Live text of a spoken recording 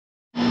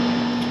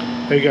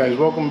Hey guys,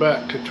 welcome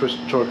back to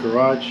Twisted Torque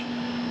Garage.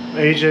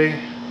 AJ,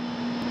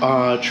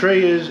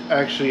 Trey is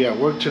actually at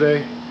work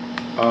today.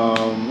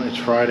 It's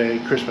Friday,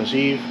 Christmas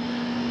Eve,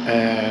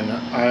 and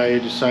I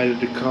decided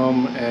to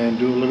come and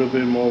do a little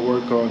bit more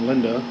work on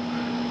Linda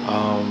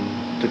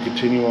to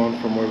continue on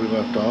from where we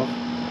left off.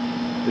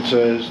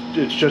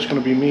 It's just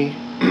going to be me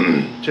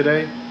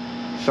today.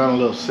 Sound a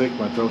little sick,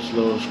 my throat's a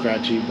little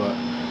scratchy, but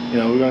you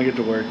know, we're going to get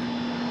to work.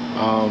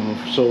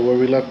 So where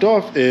we left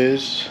off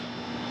is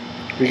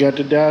we got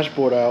the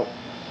dashboard out.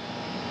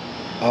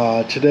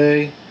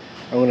 Today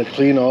I'm going to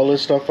clean all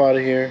this stuff out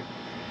of here,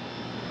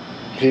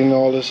 clean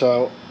all this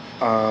out,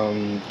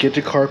 get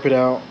the carpet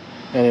out,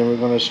 and then we're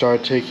going to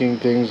start taking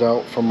things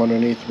out from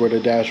underneath where the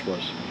dash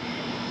was.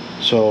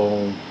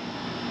 So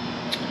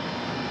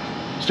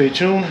stay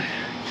tuned,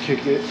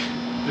 kick it,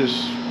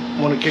 just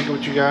want to kick it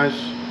with you guys,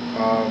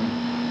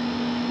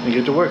 and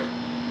get to work.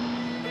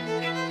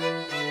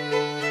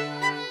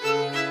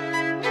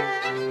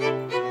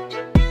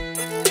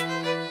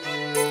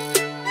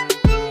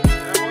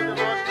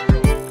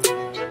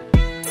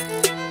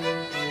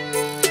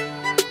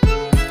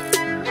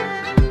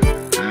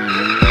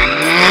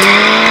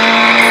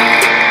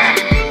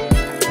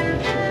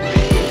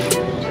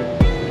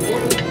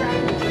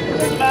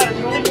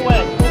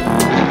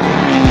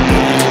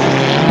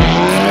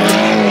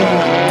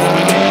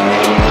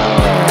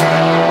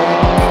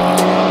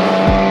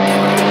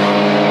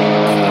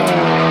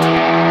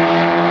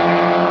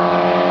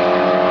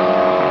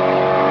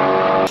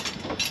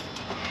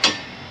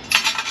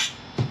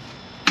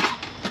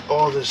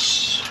 All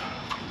this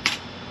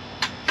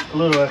a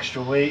little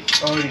extra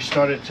weight. Already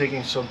started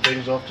taking some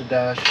things off the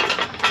dash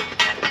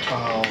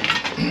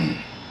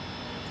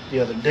the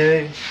other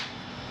day.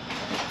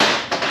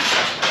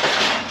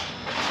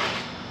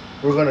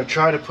 We're gonna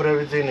try to put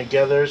everything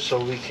together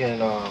so we can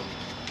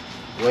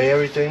weigh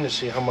everything to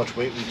see how much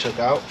weight we took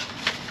out.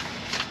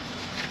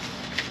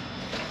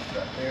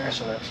 Got there,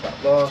 so that's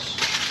not lost.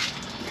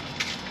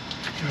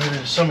 Get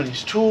rid of some of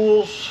these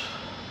tools.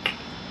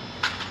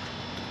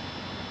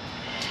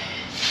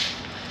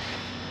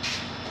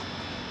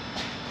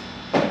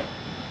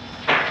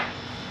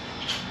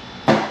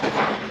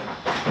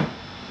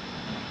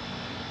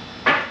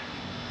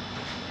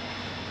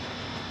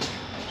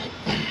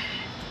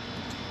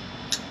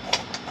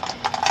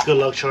 Good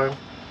luck charm.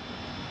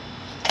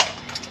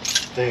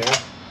 There.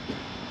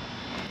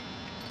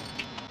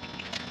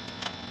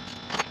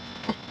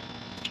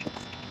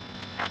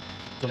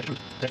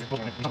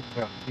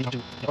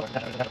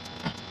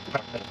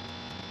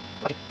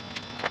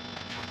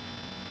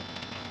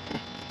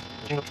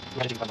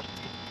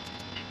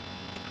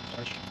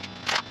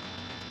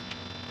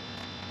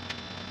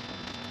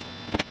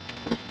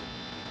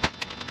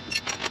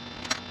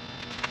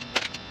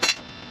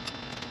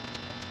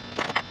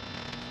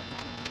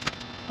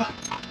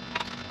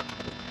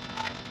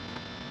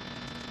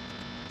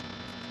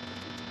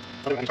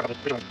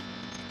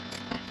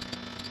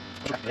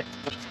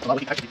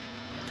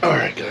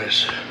 Alright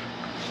guys,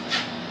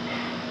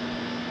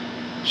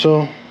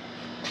 so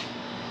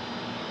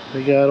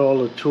we got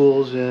all the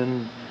tools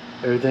and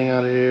everything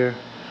out of here.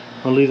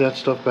 I'll leave that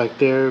stuff back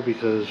there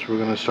because we're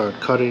going to start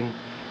cutting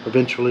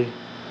eventually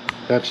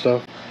that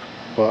stuff,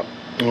 but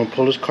I'm going to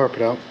pull this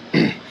carpet out.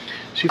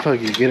 See if I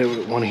can get it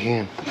with one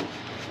hand.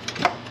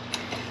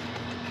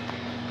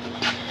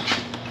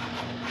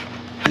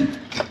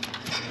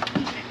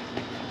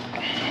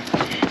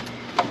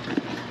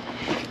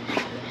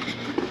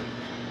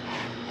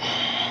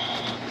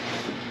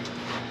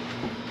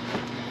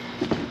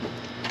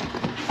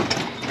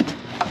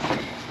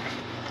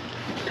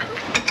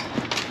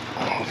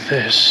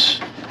 This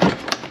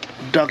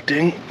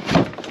ducting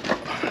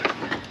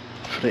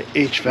for the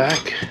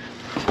HVAC.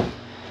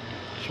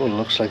 That's what it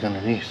looks like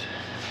underneath.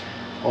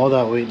 All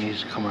that weight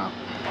needs to come out.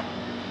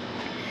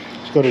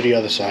 Let's go to the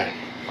other side.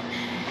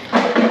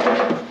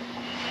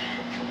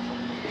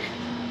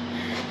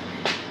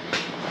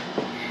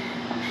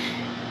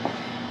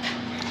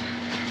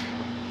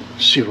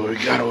 Let's see what we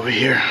got over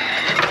here.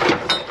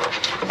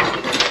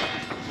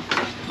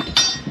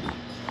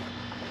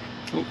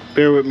 Oh,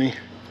 bear with me.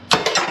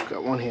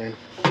 Got one hand.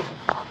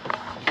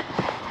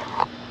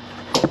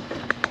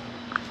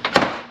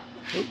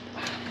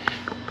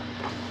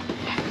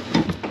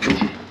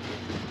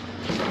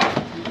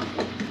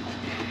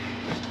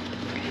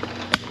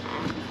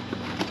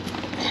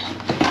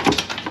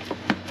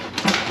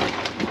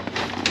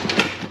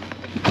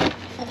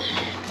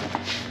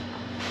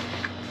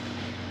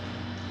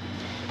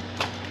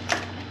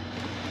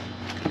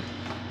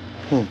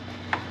 Oop.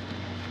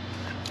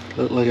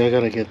 Look like I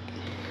gotta get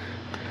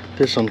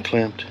this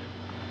unclamped.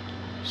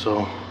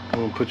 So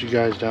I'm gonna put you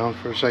guys down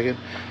for a second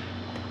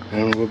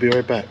and we'll be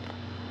right back.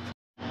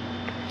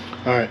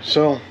 Alright,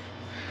 so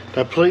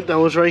that plate that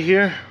was right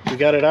here, we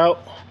got it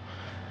out.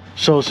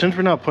 So since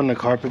we're not putting the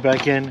carpet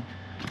back in,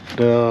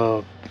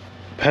 the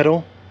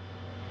pedal,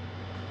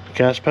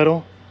 gas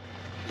pedal,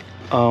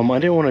 I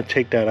didn't want to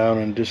take that out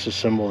and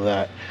disassemble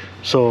that.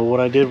 So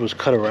what I did was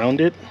cut around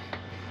it.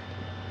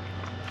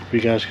 If you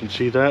guys can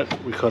see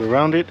that, we cut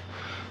around it.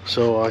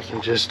 so I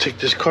can just take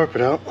this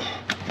carpet out.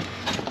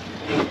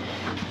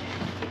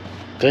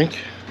 Think.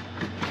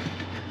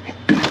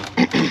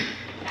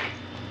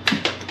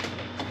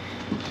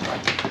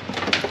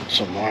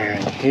 Some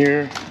wiring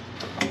here.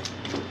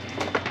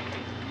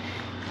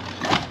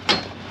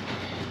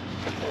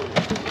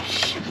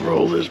 Just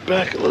roll this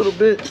back a little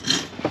bit.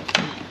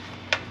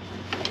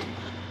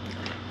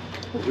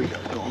 What we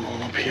got going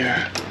on up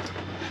here?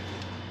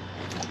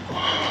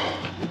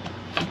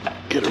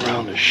 Get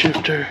around the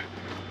shifter.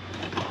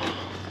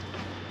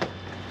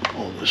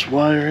 All this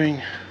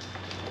wiring.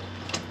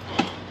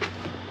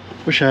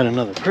 Wish I had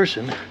another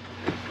person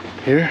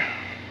here.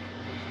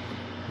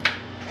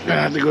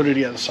 Gonna have to go to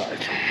the other side.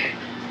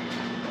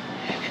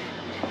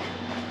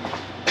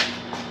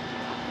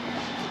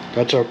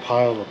 That's our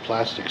pile of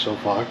plastic so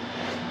far.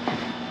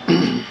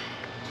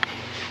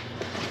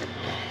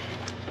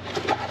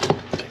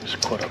 Things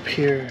caught up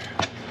here.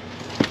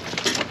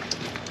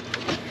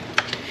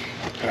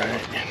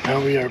 Alright, now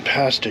we are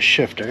past the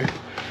shifter.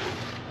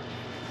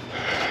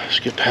 Let's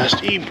get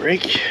past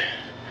e-brake.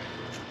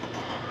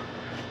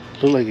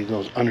 Looks like it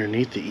goes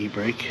underneath the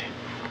e-brake.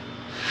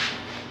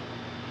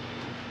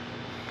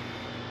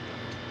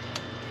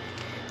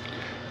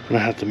 I'm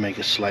gonna have to make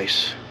a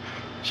slice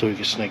so we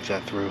can snake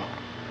that through.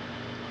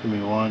 Give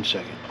me 1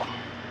 second.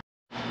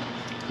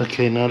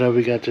 Okay, now that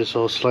we got this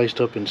all sliced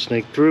up and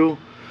snaked through,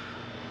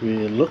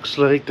 it looks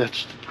like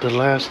that's the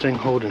last thing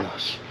holding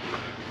us.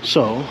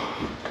 So,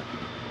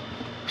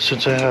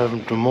 since I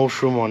have the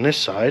most room on this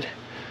side,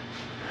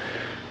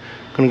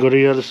 I'm gonna go to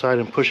the other side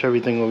and push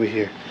everything over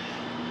here.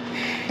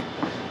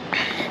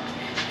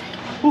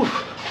 Whew.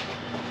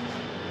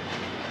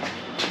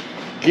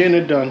 Getting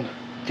it done.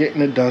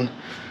 Getting it done.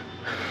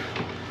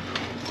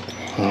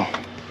 Well,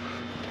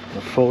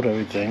 I'll fold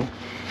everything.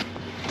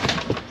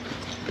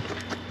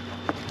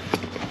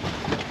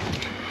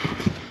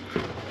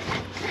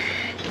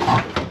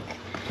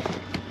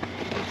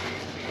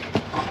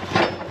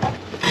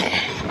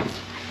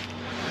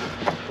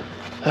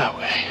 That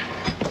way.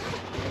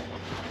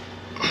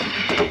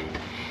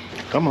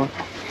 Come on.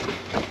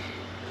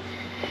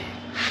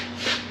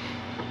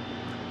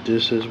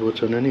 This is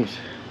what's underneath.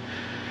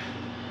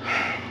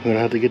 I'm gonna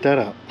have to get that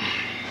out.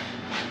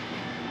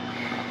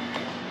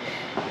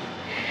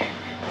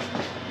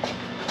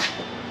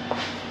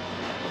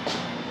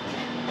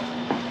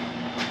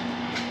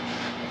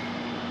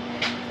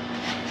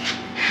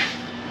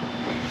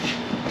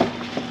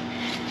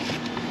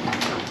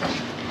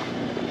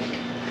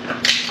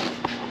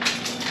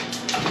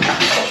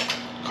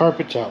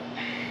 Carpet's out.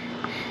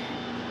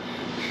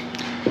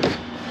 You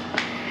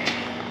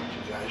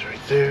guys right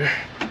there.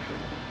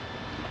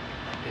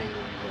 Angle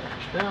you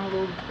guys down a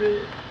little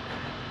bit.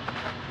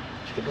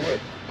 Let's get to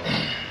work.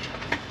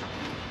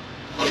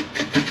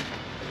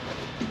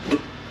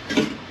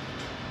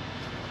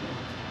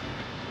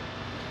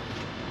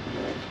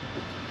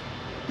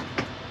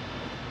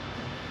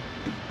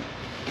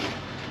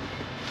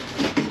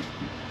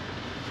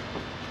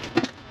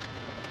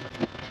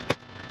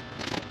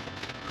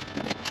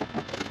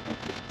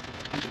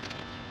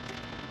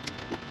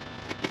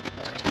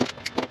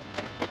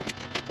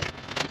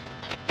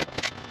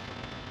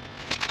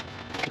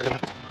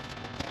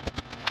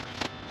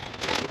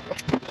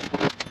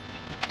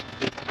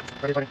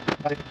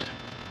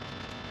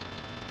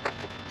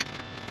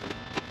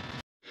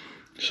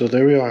 So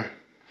there we are.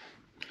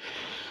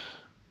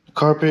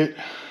 Carpet,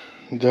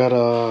 that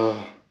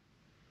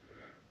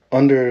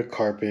under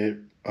carpet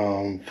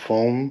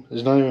foam.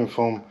 It's not even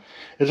foam.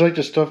 It's like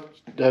the stuff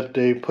that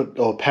they put,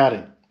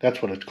 padding.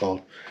 That's what it's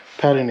called.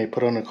 Padding they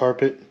put on the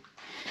carpet.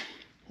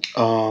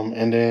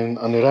 And then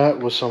under that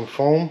was some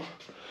foam.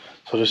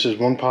 So this is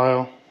one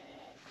pile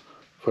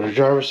for the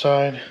driver's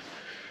side.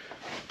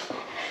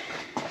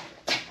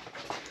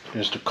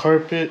 Here's the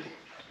carpet,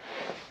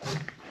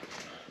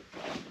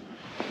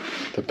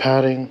 the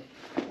padding,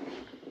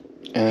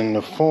 and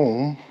the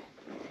foam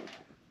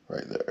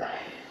right there.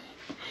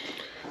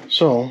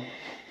 So,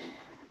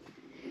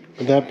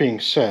 with that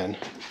being said,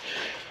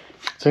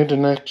 I think the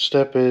next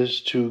step is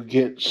to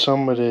get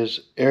some of this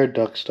air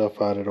duct stuff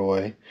out of the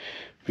way,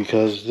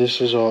 because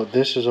this is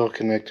all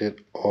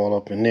connected all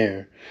up in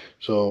there.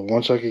 So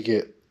once I could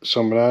get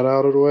some of that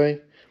out of the way,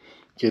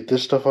 get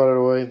this stuff out of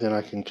the way, then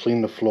I can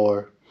clean the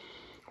floor,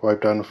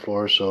 wipe down the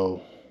floor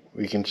so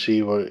we can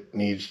see what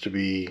needs to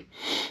be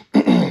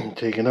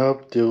taken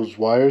up. Those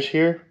wires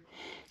here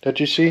that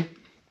you see,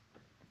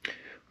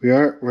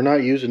 we're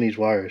not using these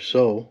wires,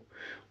 so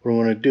what I'm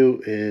going to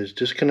do is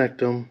disconnect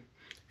them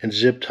and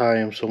zip tie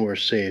them somewhere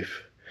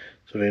safe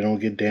so they don't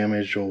get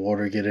damaged or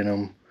water get in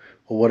them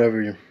or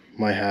whatever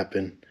might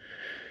happen.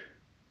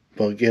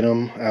 But get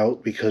them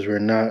out because we're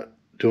not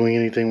doing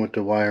anything with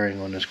the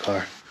wiring on this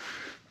car.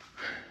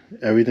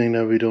 Everything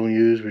that we don't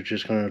use, we're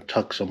just going to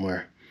tuck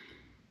somewhere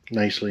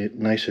nice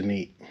and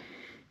neat.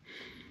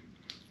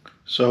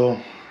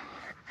 So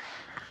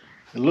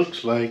it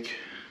looks like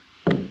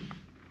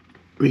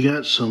we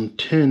got some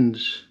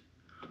tins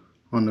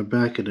on the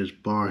back of this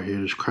bar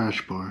here, this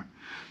crash bar.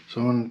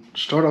 So I'm going to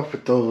start off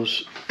with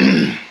those,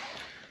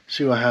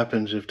 See what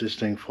happens if this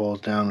thing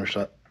falls down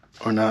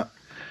or not.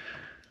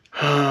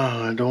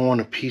 I don't want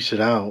to piece it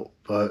out,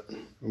 but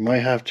we might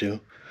have to.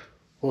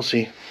 We'll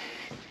see.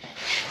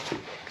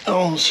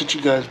 I'll sit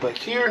you guys back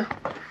here.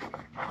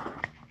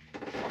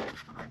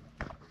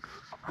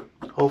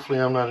 Hopefully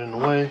I'm not in the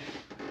way.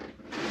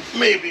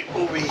 Maybe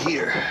over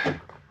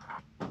here.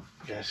 You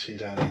guys see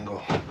that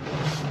angle?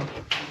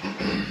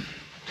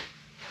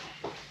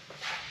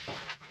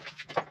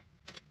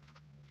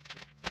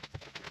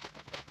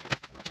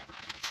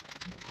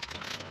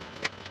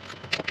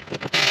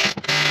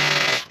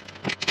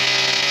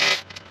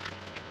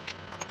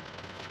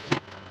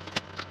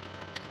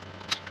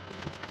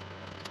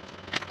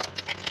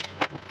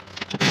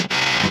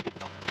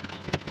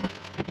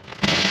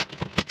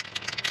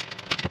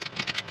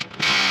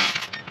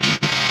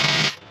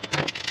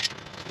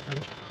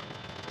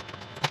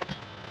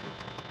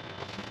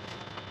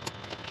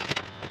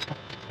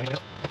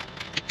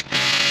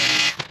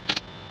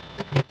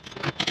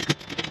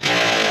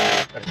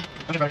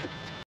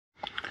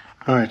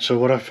 Alright, so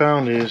what I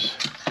found is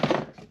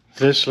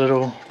this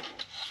little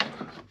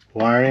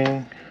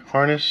wiring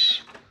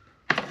harness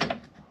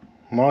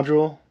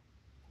module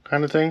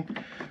kind of thing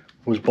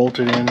was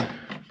bolted in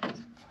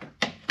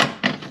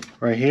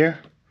right here.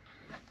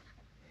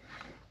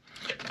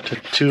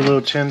 Took two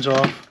little tins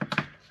off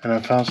and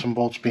I found some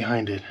bolts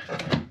behind it.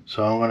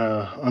 So I'm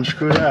gonna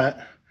unscrew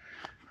that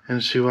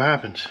and see what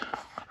happens.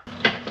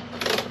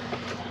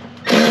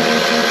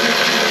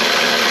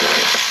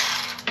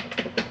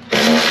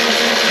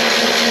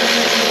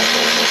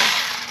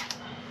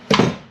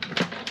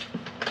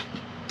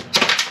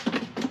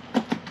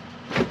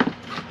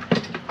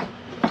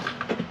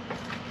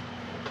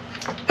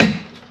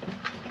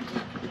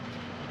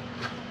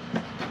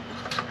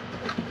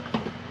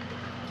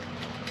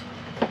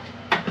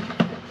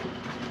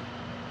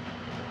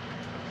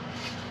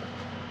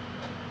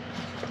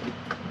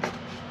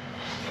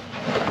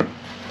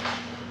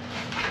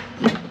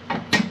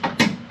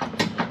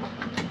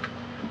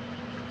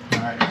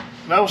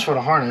 That was for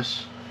the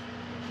harness.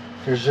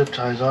 There's zip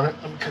ties on it.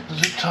 Let me cut the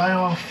zip tie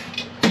off.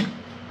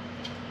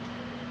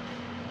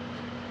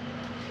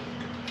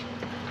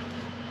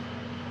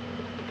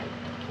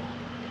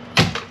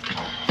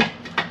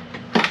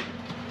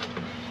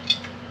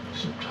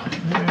 Zip tie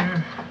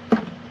there.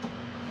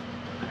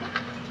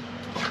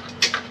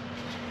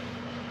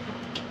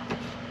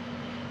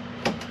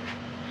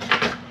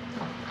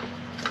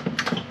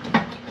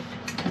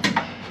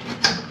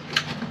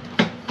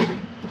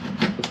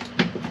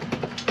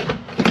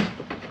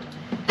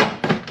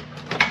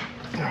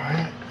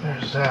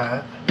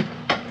 That.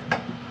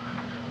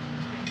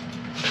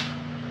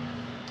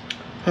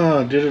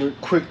 I did a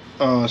quick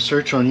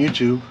search on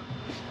YouTube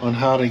on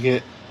how to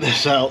get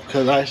this out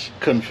because I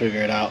couldn't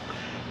figure it out,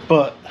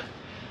 but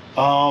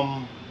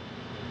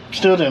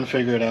still didn't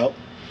figure it out.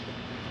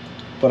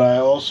 But I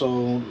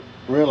also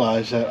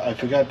realized that I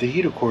forgot the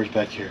heater cords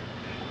back here,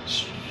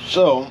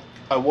 so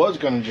I was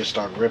gonna just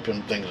start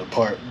ripping things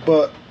apart,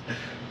 but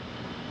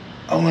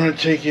I'm gonna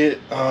take it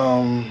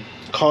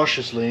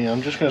cautiously.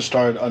 I'm just gonna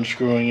start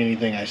unscrewing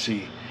anything I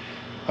see.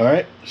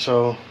 Alright,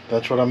 so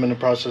that's what I'm in the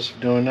process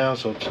of doing now.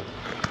 So set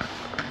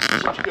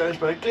you guys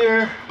back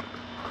there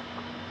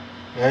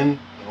and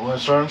I'm gonna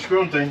start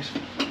unscrewing things.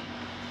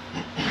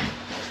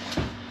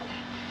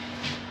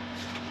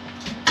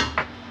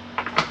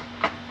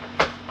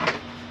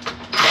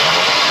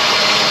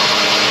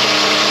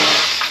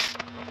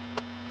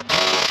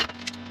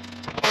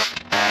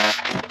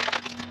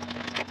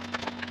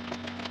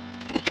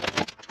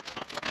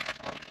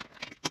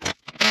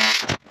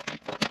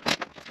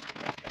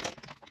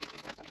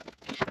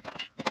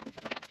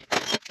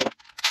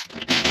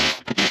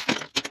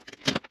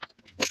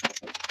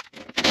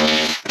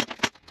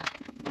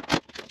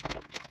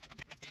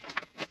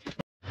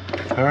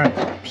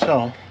 Alright,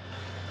 so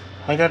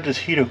I got this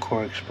heater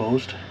core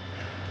exposed.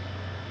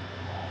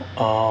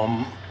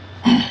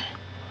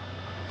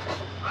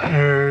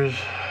 There's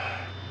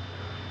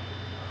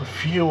a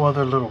few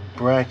other little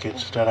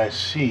brackets that I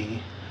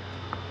see.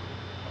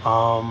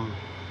 Gotta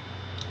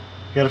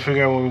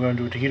figure out what we're gonna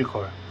do with the heater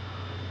core.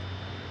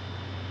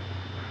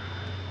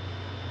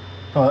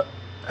 But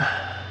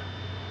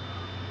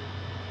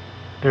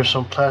there's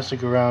some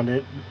plastic around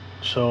it,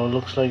 so it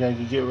looks like I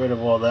could get rid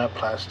of all that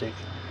plastic.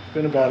 It's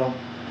been a battle.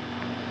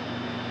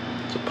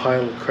 It's a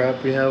pile of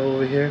crap we have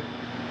over here.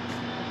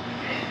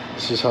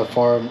 This is how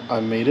far I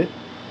made it.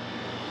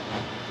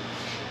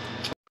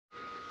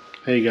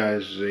 Hey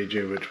guys, this is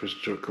AJ with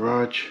Twisted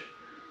Garage.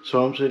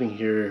 So I'm sitting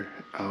here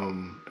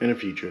in the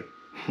future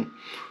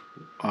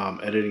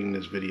editing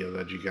this video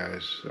that you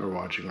guys are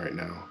watching right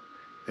now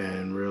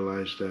and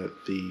realized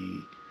that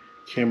the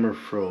camera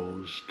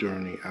froze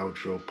during the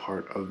outro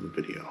part of the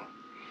video.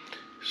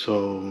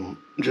 So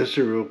just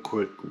a real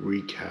quick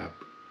recap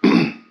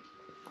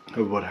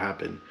of what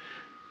happened.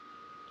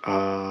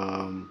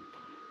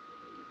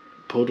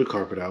 Pulled the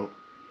carpet out.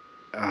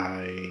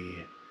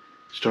 I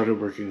started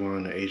working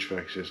on the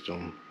HVAC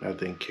system. That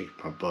thing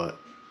kicked my butt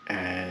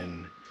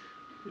and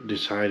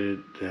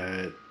decided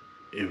that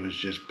it was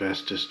just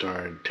best to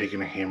start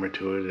taking a hammer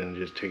to it and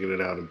just taking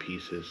it out in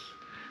pieces.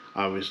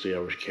 Obviously, I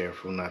was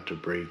careful not to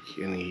break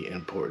any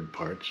important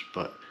parts,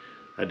 but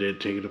I did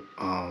take it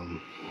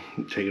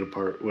take it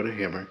apart with a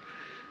hammer.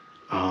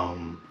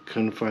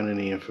 Couldn't find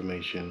any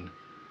information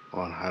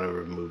on how to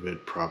remove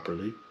it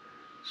properly.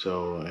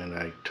 So, and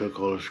I took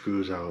all the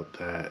screws out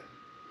that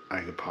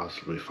I could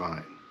possibly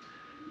find.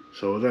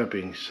 So with that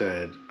being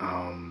said,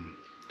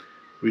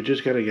 we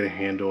just got to get a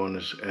handle on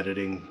this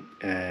editing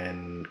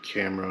and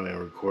camera and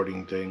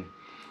recording thing.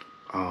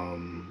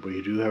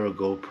 We do have a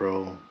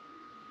GoPro,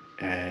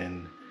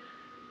 and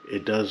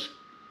it does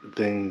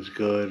things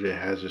good. It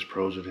has its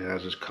pros, it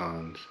has its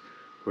cons.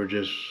 We're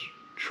just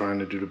trying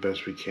to do the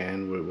best we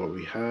can with what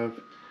we have,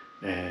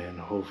 and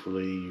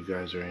hopefully you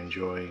guys are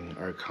enjoying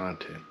our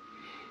content.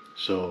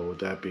 So with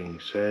that being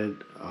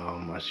said,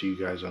 I see you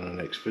guys on the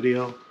next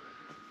video.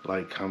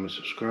 Like, comment,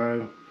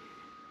 subscribe.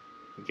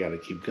 We gotta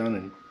keep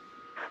gunning.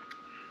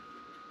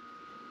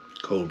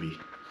 Kobe,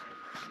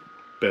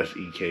 best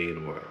EK in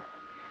the world.